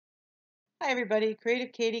Hi everybody,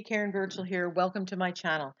 Creative Katie, Karen Burchill here. Welcome to my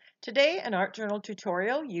channel. Today, an art journal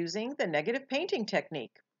tutorial using the negative painting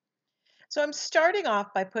technique. So I'm starting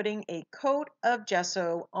off by putting a coat of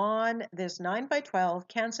gesso on this 9x12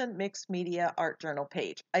 Canson mixed media art journal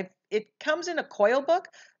page. It comes in a coil book,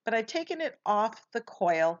 but I've taken it off the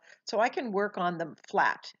coil so I can work on them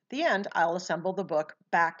flat. At the end, I'll assemble the book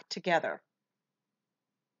back together.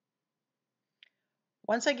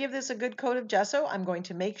 Once I give this a good coat of gesso, I'm going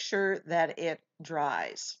to make sure that it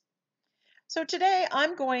dries. So today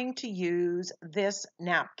I'm going to use this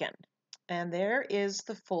napkin, and there is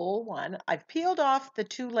the full one. I've peeled off the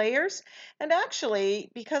two layers, and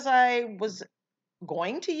actually, because I was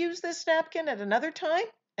going to use this napkin at another time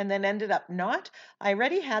and then ended up not, I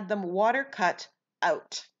already had them water cut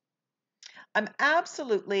out. I'm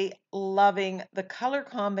absolutely loving the color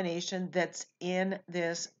combination that's in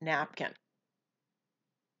this napkin.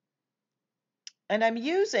 And I'm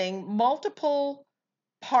using multiple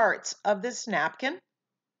parts of this napkin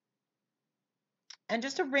and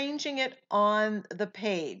just arranging it on the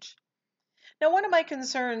page. Now, one of my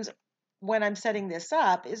concerns when I'm setting this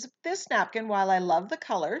up is this napkin, while I love the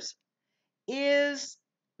colors, is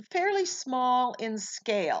fairly small in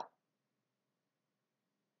scale.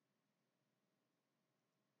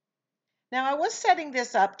 Now, I was setting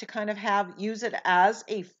this up to kind of use it as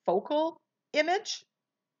a focal image,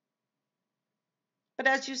 but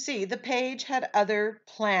as you see, the page had other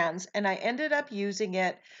plans, and I ended up using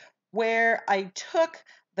it where I took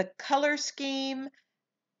the color scheme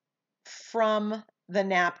from the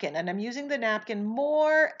napkin, and I'm using the napkin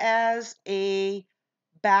more as a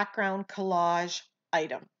background collage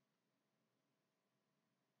item,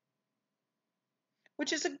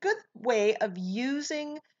 which is a good way of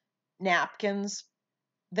using napkins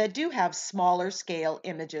that do have smaller scale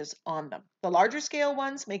images on them. The larger scale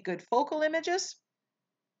ones make good focal images.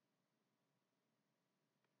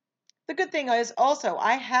 The good thing is also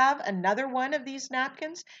I have another one of these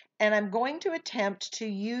napkins, and I'm going to attempt to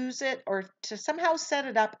use it or to somehow set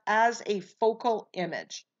it up as a focal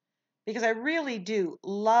image, because I really do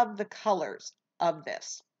love the colors of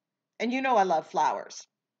this. And you know I love flowers.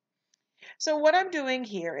 So what I'm doing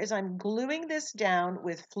here is I'm gluing this down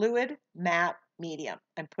with fluid matte medium.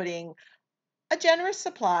 I'm putting a generous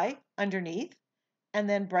supply underneath and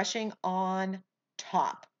then brushing on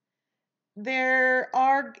top.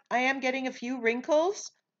 I am getting a few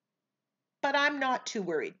wrinkles, but I'm not too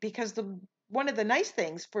worried because one of the nice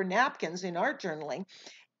things for napkins in art journaling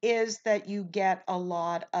is that you get a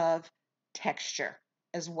lot of texture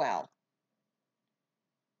as well.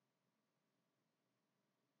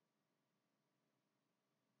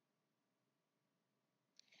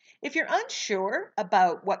 If you're unsure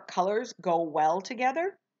about what colors go well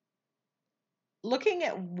together, looking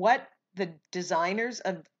at what the designers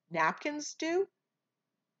of napkins do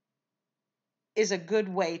is a good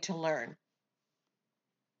way to learn.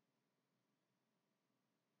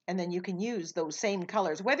 And then you can use those same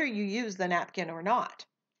colors, whether you use the napkin or not.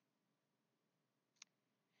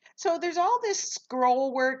 So there's all this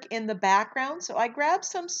scroll work in the background. So I grabbed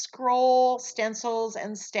some scroll stencils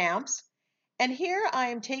and stamps. And here I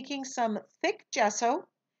am taking some thick gesso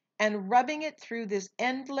and rubbing it through this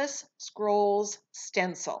endless scrolls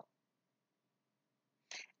stencil.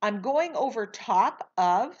 I'm going over top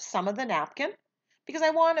of some of the napkin because I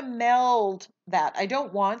want to meld that. I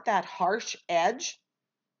don't want that harsh edge.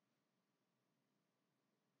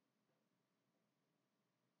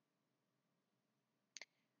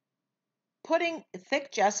 Putting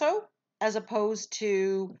thick gesso as opposed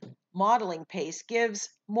to modeling paste gives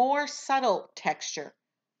more subtle texture,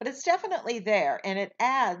 but it's definitely there and it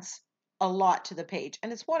adds a lot to the page,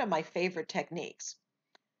 and it's one of my favorite techniques.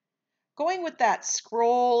 Going with that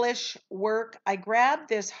scrollish work, I grabbed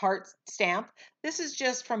this heart stamp. This is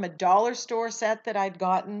just from a dollar store set that I'd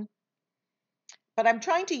gotten, but I'm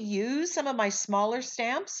trying to use some of my smaller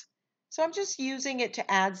stamps. So I'm just using it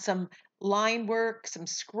to add some line work, some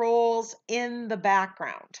scrolls in the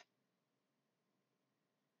background.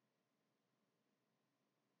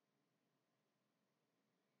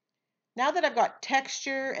 Now that I've got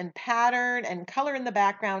texture and pattern and color in the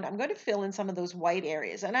background, I'm going to fill in some of those white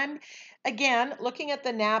areas. And I'm, again, looking at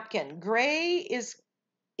the napkin. Gray is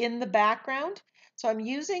in the background. So I'm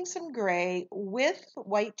using some gray with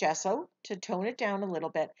white gesso to tone it down a little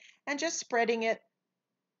bit and just spreading it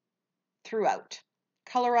throughout,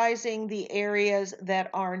 colorizing the areas that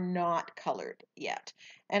are not colored yet.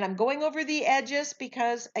 And I'm going over the edges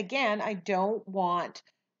because, again, I don't want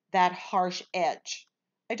that harsh edge.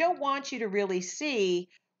 I don't want you to really see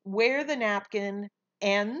where the napkin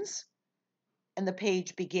ends and the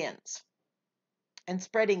page begins. And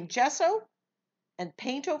spreading gesso and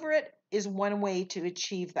paint over it is one way to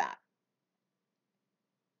achieve that.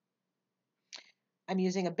 I'm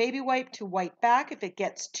using a baby wipe to wipe back if it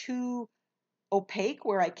gets too opaque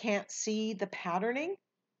where I can't see the patterning.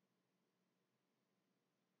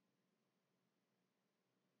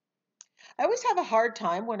 I always have a hard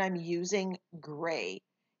time when I'm using gray.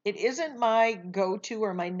 It isn't my go-to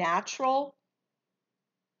or my natural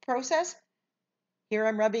process. Here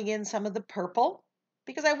I'm rubbing in some of the purple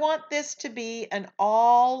because I want this to be an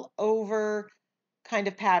all over kind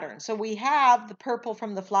of pattern. So we have the purple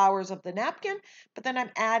from the flowers of the napkin, but then I'm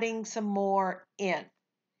adding some more in.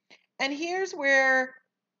 And here's where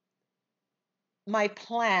my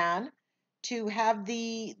plan to have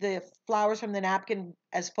the flowers from the napkin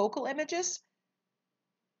as focal images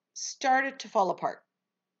started to fall apart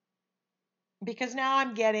because now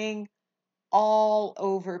I'm getting all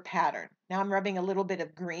over pattern. Now I'm rubbing a little bit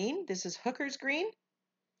of green. This is Hooker's green.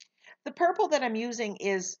 The purple that I'm using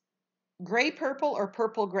is gray purple or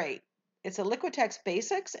purple gray. It's a Liquitex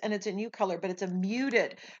Basics and it's a new color, but it's a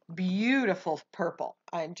muted, beautiful purple.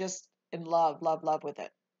 I'm just in love, love, love with it.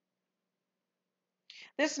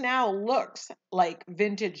 This now looks like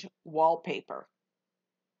vintage wallpaper.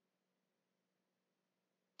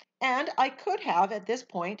 And I could have at this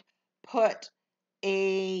point put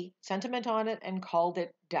a sentiment on it and called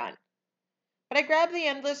it done. But I grabbed the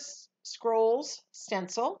Endless Scrolls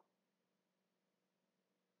stencil.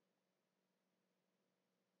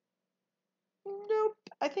 Nope,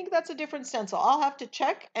 I think that's a different stencil. I'll have to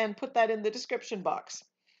check and put that in the description box.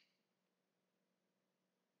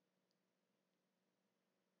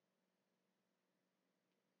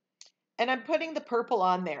 And I'm putting the purple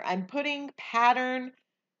on there. I'm putting pattern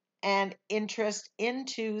and interest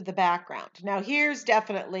into the background. Now here's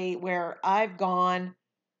definitely where I've gone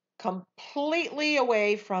completely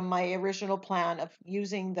away from my original plan of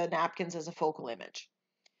using the napkins as a focal image.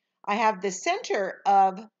 I have the center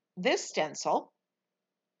of this stencil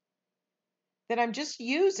that I'm just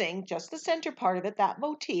using, just the center part of it, that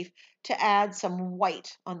motif, to add some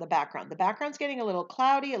white on the background. The background's getting a little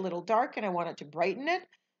cloudy, a little dark, and I want it to brighten it.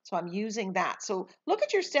 So I'm using that. So look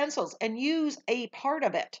at your stencils and use a part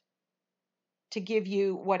of it to give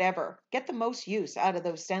you whatever. Get the most use out of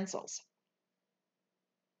those stencils.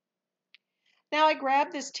 Now I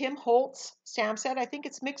grabbed this Tim Holtz stamp set. I think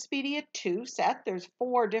it's Mixpedia 2 set. There's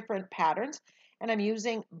 4 different patterns and I'm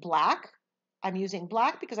using black. I'm using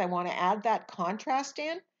black because I want to add that contrast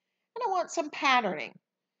in and I want some patterning.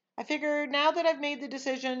 I figure now that I've made the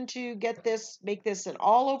decision to make this an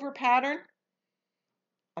all over pattern,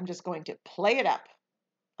 I'm just going to play it up.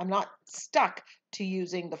 I'm not stuck to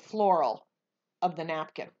using the floral of the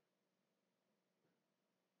napkin.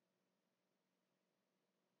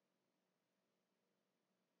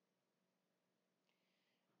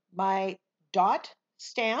 My dot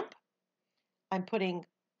stamp, I'm putting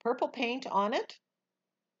purple paint on it.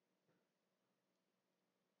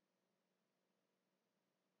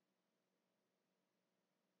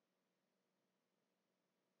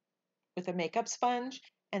 With a makeup sponge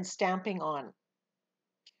and stamping on.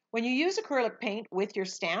 When you use acrylic paint with your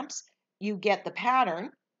stamps, you get the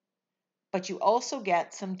pattern, but you also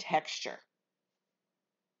get some texture.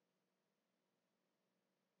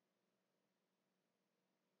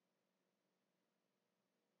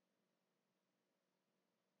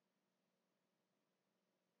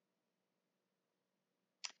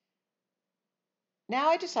 Now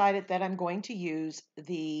I decided that I'm going to use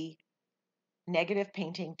the negative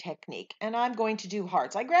painting technique and I'm going to do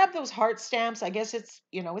hearts. I grabbed those heart stamps. I guess it's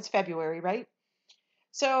February, right?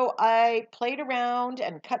 So I played around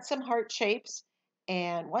and cut some heart shapes.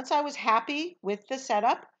 And once I was happy with the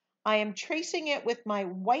setup, I am tracing it with my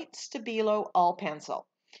white Stabilo all pencil.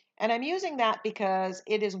 And I'm using that because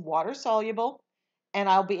it is water soluble and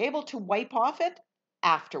I'll be able to wipe off it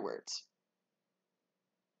afterwards.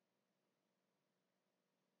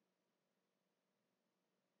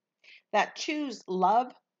 That Choose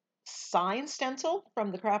Love sign stencil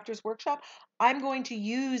from the Crafters Workshop, I'm going to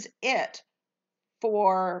use it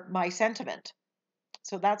for my sentiment.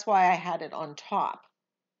 So that's why I had it on top.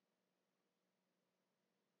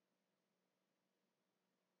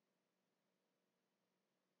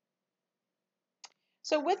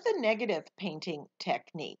 So with the negative painting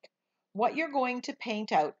technique, what you're going to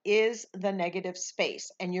paint out is the negative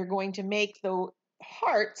space, and you're going to make the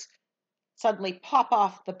hearts suddenly pop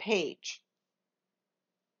off the page.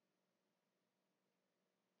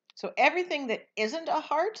 So everything that isn't a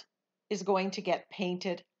heart is going to get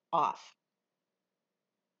painted off.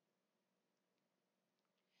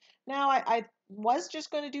 Now I was just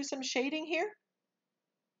going to do some shading here.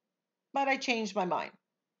 but I changed my mind.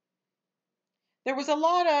 There was a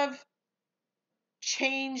lot of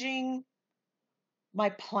changing my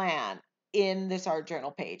plan in this art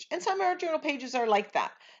journal page. And some art journal pages are like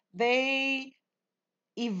that. They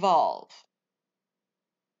evolve.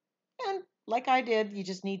 And like I did, you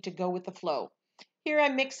just need to go with the flow. Here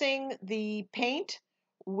I'm mixing the paint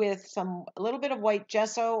with a little bit of white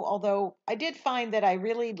gesso, although I did find that I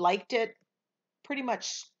really liked it pretty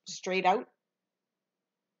much straight out.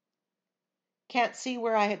 Can't see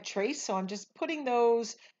where I had traced, so I'm just putting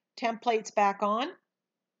those templates back on.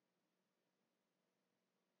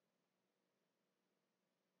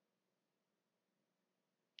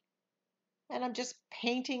 And I'm just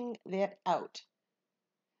painting that out.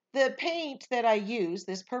 The paint that I use,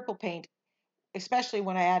 this purple paint, especially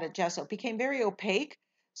when I added gesso, became very opaque.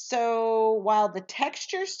 So while the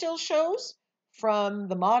texture still shows from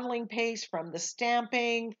the modeling paste, from the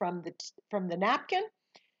stamping, from the napkin,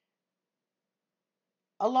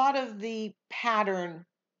 a lot of the pattern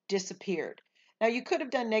disappeared. Now you could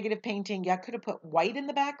have done negative painting. You could have put white in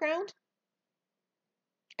the background,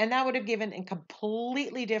 and that would have given a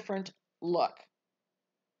completely different look.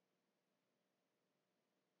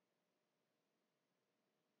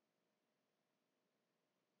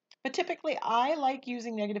 But typically I like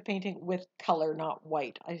using negative painting with color, not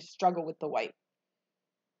white. I struggle with the white.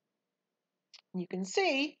 You can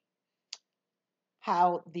see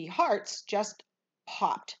how the hearts just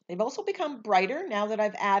popped. They've also become brighter now that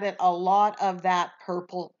I've added a lot of that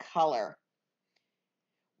purple color.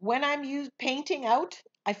 When I'm painting out,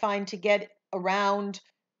 I find to get around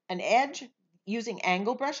an edge using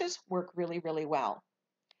angle brushes work really, really well.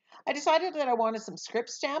 I decided that I wanted some script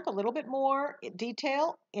stamp, a little bit more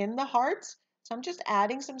detail in the hearts. So I'm just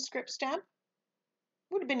adding some script stamp.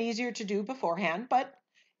 Would have been easier to do beforehand, but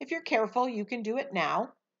if you're careful, you can do it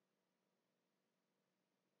now.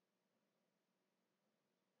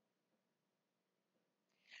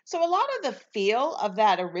 So a lot of the feel of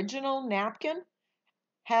that original napkin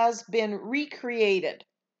has been recreated.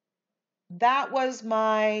 That was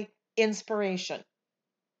my inspiration.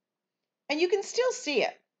 And you can still see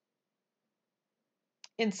it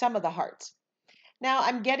in some of the hearts. Now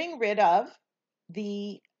I'm getting rid of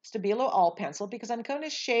the Stabilo All pencil because I'm going to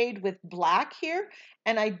shade with black here,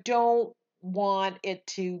 and I don't want it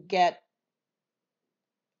to get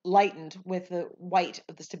lightened with the white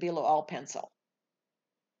of the Stabilo All pencil.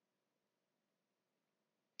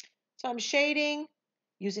 So I'm shading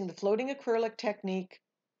using the floating acrylic technique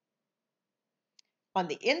on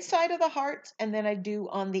the inside of the hearts, and then I do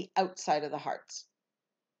on the outside of the hearts.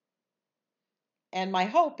 And my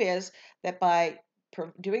hope is that by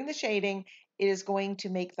doing the shading, it is going to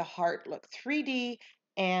make the heart look 3D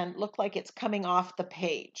and look like it's coming off the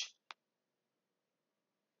page.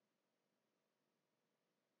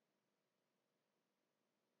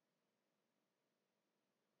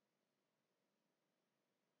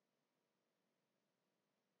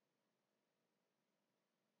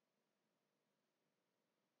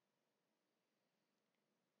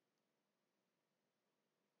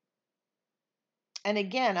 And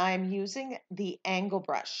again, I'm using the angle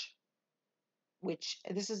brush, which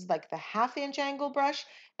this is like the 1/2 inch angle brush,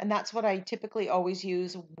 and that's what I typically always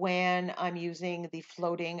use when I'm using the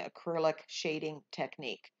floating acrylic shading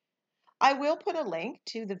technique. I will put a link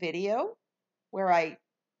to the video where I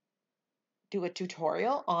do a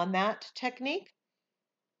tutorial on that technique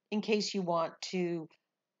in case you want to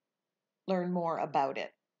learn more about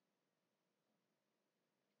it.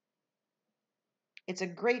 It's a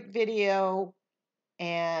great video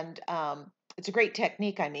and it's a great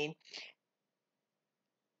technique, I mean.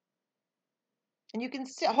 And you can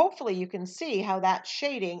see, hopefully you can see how that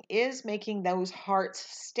shading is making those hearts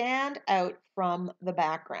stand out from the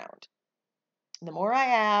background. The more I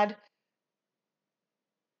add,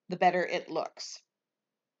 the better it looks.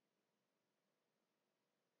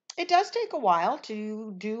 It does take a while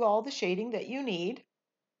to do all the shading that you need.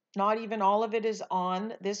 Not even all of it is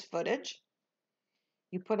on this footage.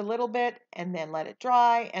 You put a little bit and then let it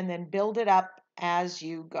dry and then build it up as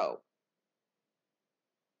you go.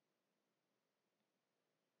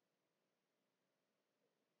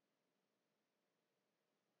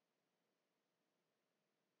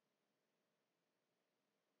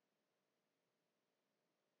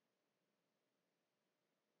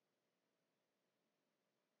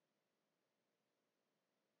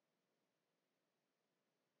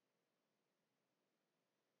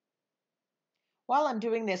 While I'm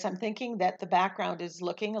doing this, I'm thinking that the background is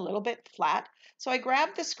looking a little bit flat. So I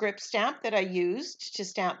grabbed the script stamp that I used to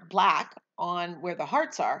stamp black on where the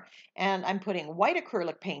hearts are, and I'm putting white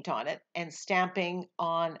acrylic paint on it and stamping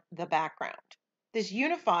on the background. This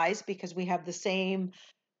unifies because we have the same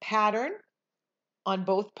pattern on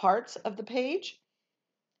both parts of the page.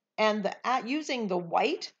 And using the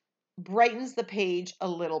white brightens the page a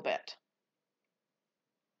little bit.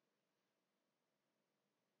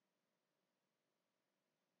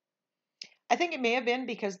 I think it may have been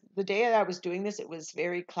because the day that I was doing this, it was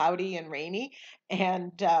very cloudy and rainy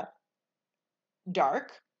and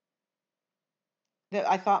dark. That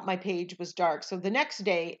I thought my page was dark. So the next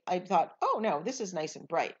day I thought, oh no, this is nice and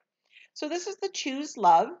bright. So this is the Choose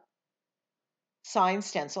Love sign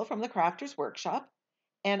stencil from the Crafter's Workshop.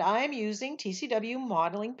 And I'm using TCW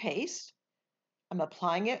modeling paste. I'm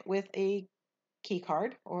applying it with a key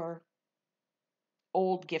card or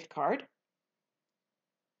old gift card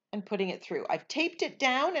and putting it through. I've taped it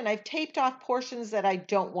down and I've taped off portions that I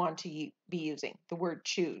don't want to be using, the word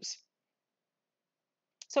choose.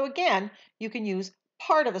 So again, you can use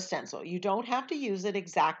part of a stencil. You don't have to use it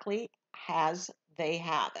exactly as they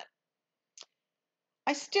have it.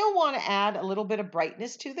 I still want to add a little bit of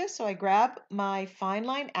brightness to this, so I grab my fine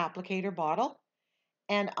line applicator bottle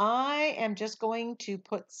and I am just going to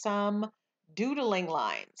put some doodling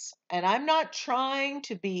lines. And I'm not trying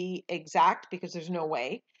to be exact because there's no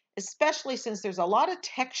way, especially since there's a lot of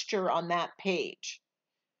texture on that page.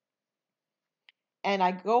 And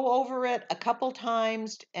I go over it a couple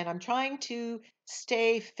times and I'm trying to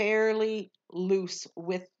stay fairly loose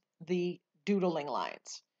with the doodling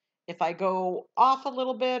lines. If I go off a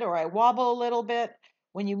little bit or I wobble a little bit,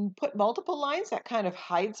 when you put multiple lines, that kind of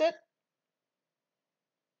hides it.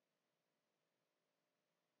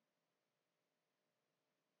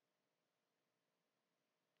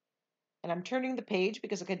 And I'm turning the page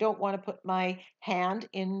because I don't want to put my hand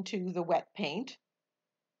into the wet paint.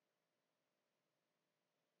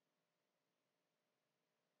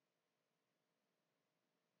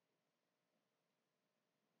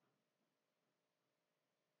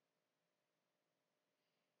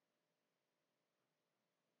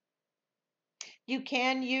 You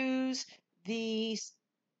can use the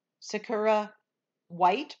Sakura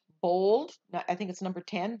white bold, I think it's number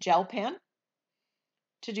 10, gel pen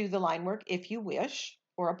to do the line work if you wish,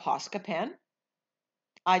 or a Posca pen.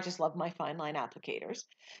 I just love my fine line applicators.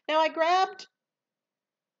 Now I grabbed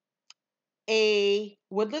a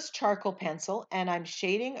woodless charcoal pencil and I'm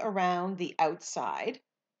shading around the outside.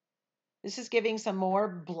 This is giving some more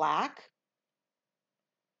black,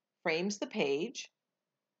 frames the page.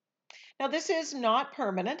 Now this is not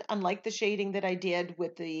permanent, unlike the shading that I did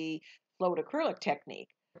with the float acrylic technique,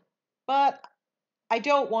 but I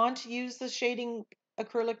don't want to use the shading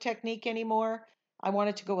acrylic technique anymore. I want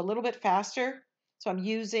it to go a little bit faster, so I'm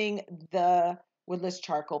using the woodless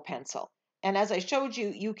charcoal pencil. And as I showed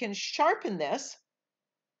you, you can sharpen this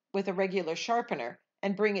with a regular sharpener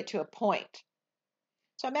and bring it to a point.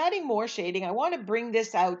 So I'm adding more shading. I want to bring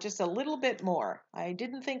this out just a little bit more. I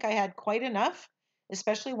didn't think I had quite enough,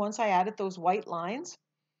 especially once I added those white lines.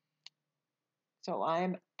 So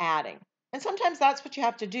I'm adding. And sometimes that's what you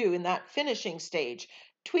have to do in that finishing stage.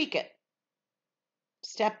 Tweak it.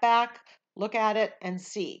 Step back, look at it, and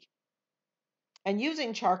see. And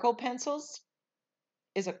using charcoal pencils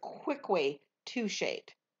is a quick way to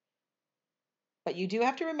shade. But you do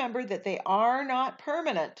have to remember that they are not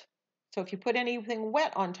permanent. So if you put anything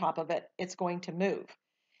wet on top of it, it's going to move.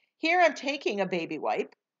 Here I'm taking a baby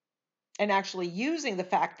wipe and actually using the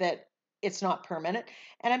fact that it's not permanent,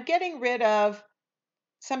 and I'm getting rid of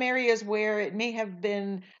some areas where it may have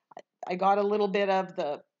been, I got a little bit of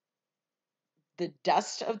the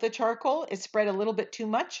dust of the charcoal. It spread a little bit too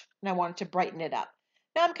much and I wanted to brighten it up.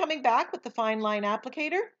 Now I'm coming back with the fine line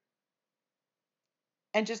applicator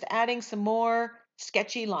and just adding some more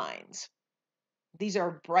sketchy lines. These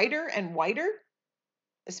are brighter and whiter,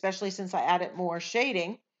 especially since I added more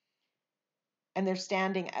shading, and they're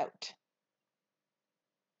standing out.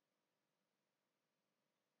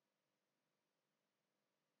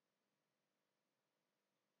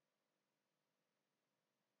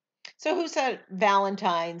 So who said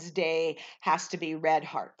Valentine's Day has to be red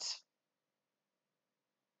hearts?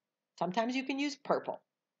 Sometimes you can use purple.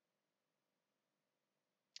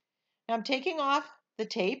 Now I'm taking off the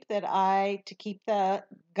tape to keep the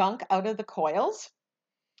gunk out of the coils.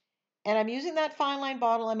 And I'm using that fine line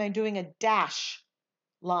bottle and I'm doing a dash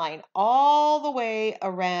line all the way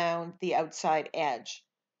around the outside edge.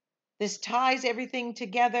 This ties everything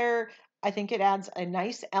together. I think it adds a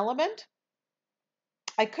nice element.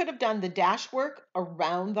 I could have done the dash work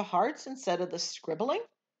around the hearts instead of the scribbling.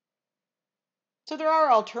 So there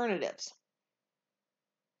are alternatives.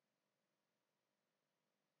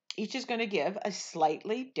 Each is going to give a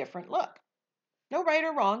slightly different look. No right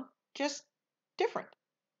or wrong, just different.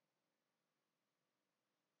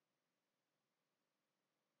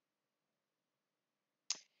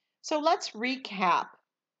 So let's recap.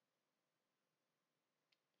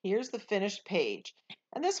 Here's the finished page.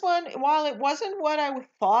 And this one, while it wasn't what I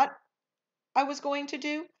thought I was going to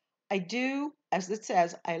do, I do, as it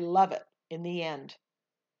says, I love it in the end.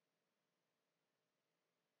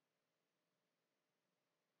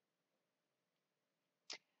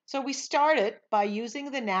 So we started by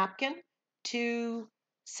using the napkin to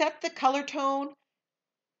set the color tone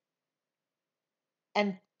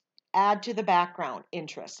and add to the background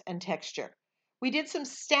interest and texture. We did some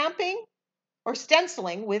stamping or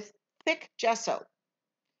stenciling with thick gesso.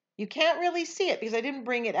 You can't really see it because I didn't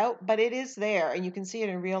bring it out, but it is there and you can see it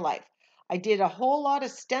in real life. I did a whole lot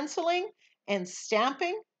of stenciling and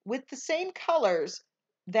stamping with the same colors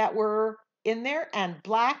that were in there and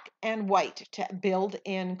black and white to build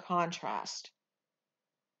in contrast.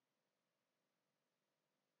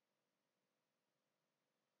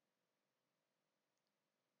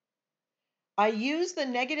 I use the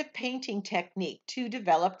negative painting technique to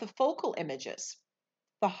develop the focal images,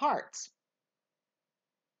 the hearts.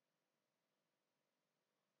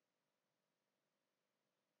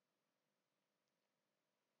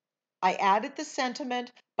 I added the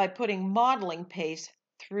sentiment by putting modeling paste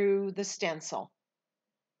through the stencil.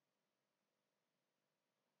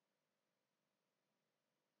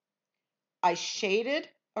 I shaded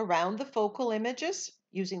around the focal images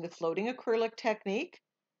using the floating acrylic technique,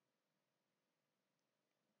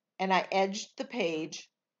 and I edged the page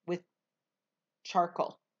with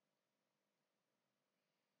charcoal.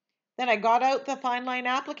 Then I got out the fine line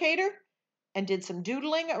applicator and did some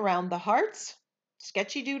doodling around the hearts,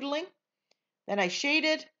 sketchy doodling. Then I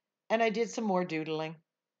shaded and I did some more doodling.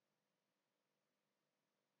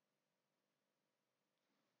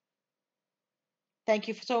 Thank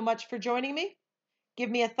you so much for joining me. Give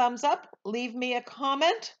me a thumbs up, leave me a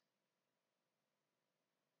comment.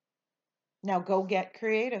 Now go get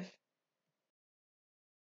creative.